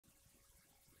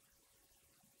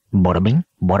Bada bing,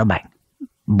 bada bang.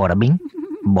 Bada bing,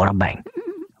 bada bang.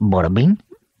 Bada bing,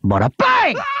 bada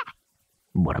bang.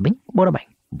 Bada bing, bada bang.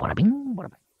 Bada bing, bada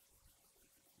bang.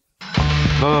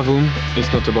 Vavavoom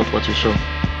is not about what you show.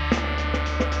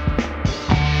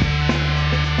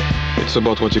 It's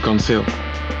about what you conceal.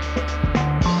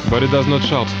 But it does not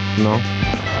shout, no.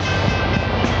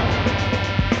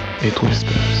 It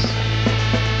whispers.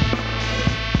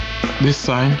 This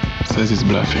sign says it's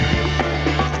bluffing.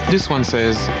 This one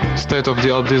says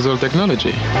state-of-the-art diesel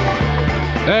technology.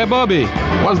 Hey Bobby,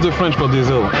 what's the French for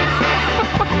diesel?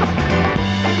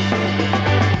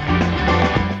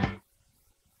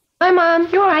 Hi Mum,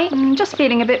 you alright? Just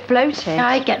feeling a bit bloated.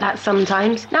 I get that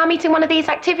sometimes. Now I'm eating one of these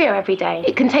Activia every day.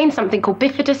 It contains something called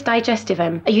bifidus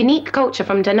digestivum, a unique culture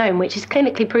from Danone which is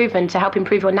clinically proven to help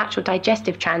improve your natural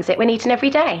digestive transit when eaten every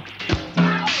day.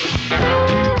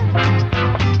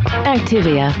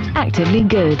 Activia, actively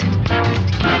good.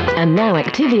 And now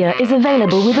Activia is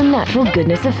available with the natural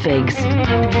goodness of figs.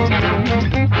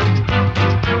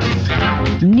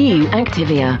 New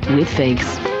Activia with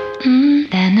figs.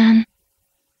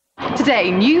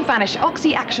 Today, new Vanish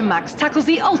Oxi-Action Max tackles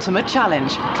the ultimate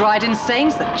challenge. Dried-in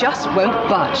stains that just won't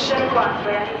budge.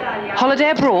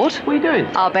 Holiday abroad? What are you doing?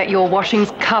 I'll bet your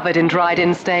washing's covered in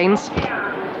dried-in stains.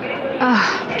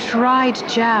 Dried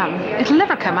jam. It'll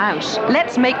never come out.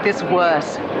 Let's make this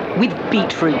worse. With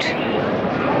beetroot.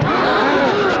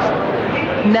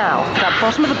 Now, for that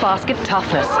bottom of the basket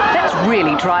toughness. Let's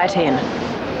really dry it in.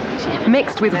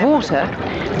 Mixed with water,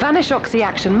 Vanish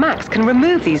Oxi-Action Max can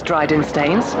remove these dried-in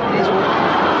stains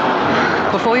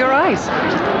before your eyes.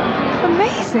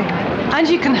 Amazing. And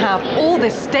you can have all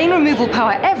this stain removal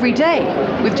power every day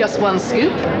with just one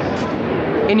scoop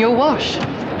in your wash.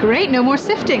 Great, no more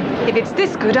sifting. If it's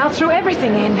this good, I'll throw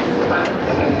everything in.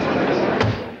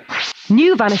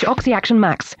 New Vanish Oxi-Action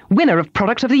Max, winner of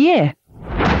Product of the Year.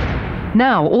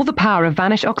 Now, all the power of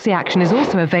Vanish Oxi-Action is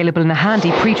also available in a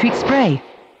handy pre-treat spray.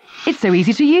 It's so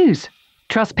easy to use.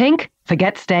 Trust pink,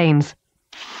 forget stains.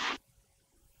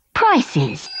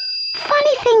 Prices.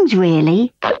 Funny things,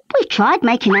 really. We've tried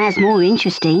making ours more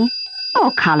interesting,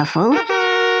 more colourful,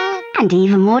 and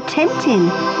even more tempting.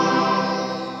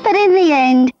 But in the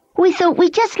end, we thought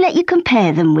we'd just let you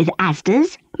compare them with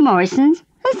Asda's, Morrison's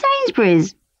and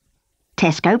Sainsbury's.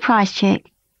 Tesco Price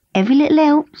Check. Every little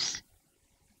helps.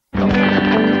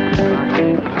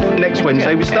 Next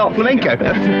Wednesday we start flamenco.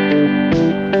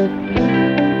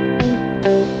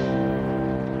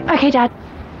 Okay Dad,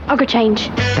 I'll go change.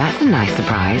 That's a nice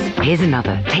surprise. Here's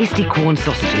another. Tasty Quorn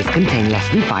sausages contain less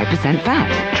than 5%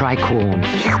 fat. Try Quorn.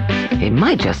 It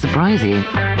might just surprise you.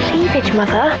 Cleavage,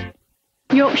 Mother.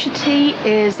 Yorshire Tea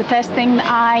is the first thing that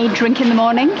I drink in the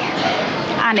morning,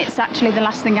 and it's actually the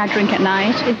last thing I drink at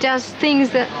night. It does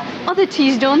things that other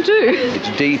teas don't do. It's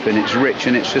deep and it's rich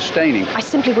and it's sustaining. I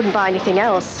simply wouldn't buy anything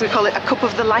else. We call it a cup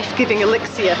of the life-giving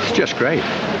elixir. It's just great.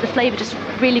 The flavour just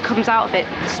really comes out of it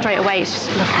straight away. It's just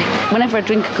lovely. Whenever I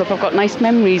drink a cup, I've got nice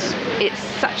memories. It's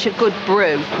such a good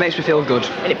brew. Makes me feel good.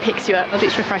 And it picks you up.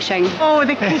 It's refreshing. Oh,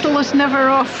 the kettle is never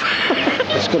off.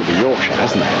 It's got to be Yorkshire,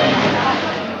 hasn't it?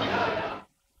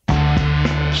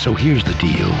 So here's the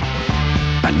deal.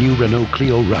 A new Renault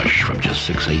Clio Rush from just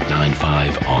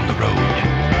 $6,895 on the road.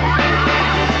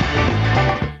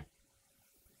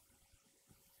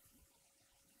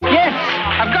 Yes,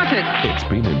 I've got it. It's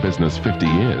been in business 50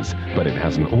 years, but it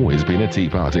hasn't always been a tea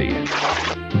party.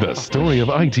 The Story of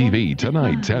ITV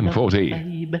tonight, 10:40.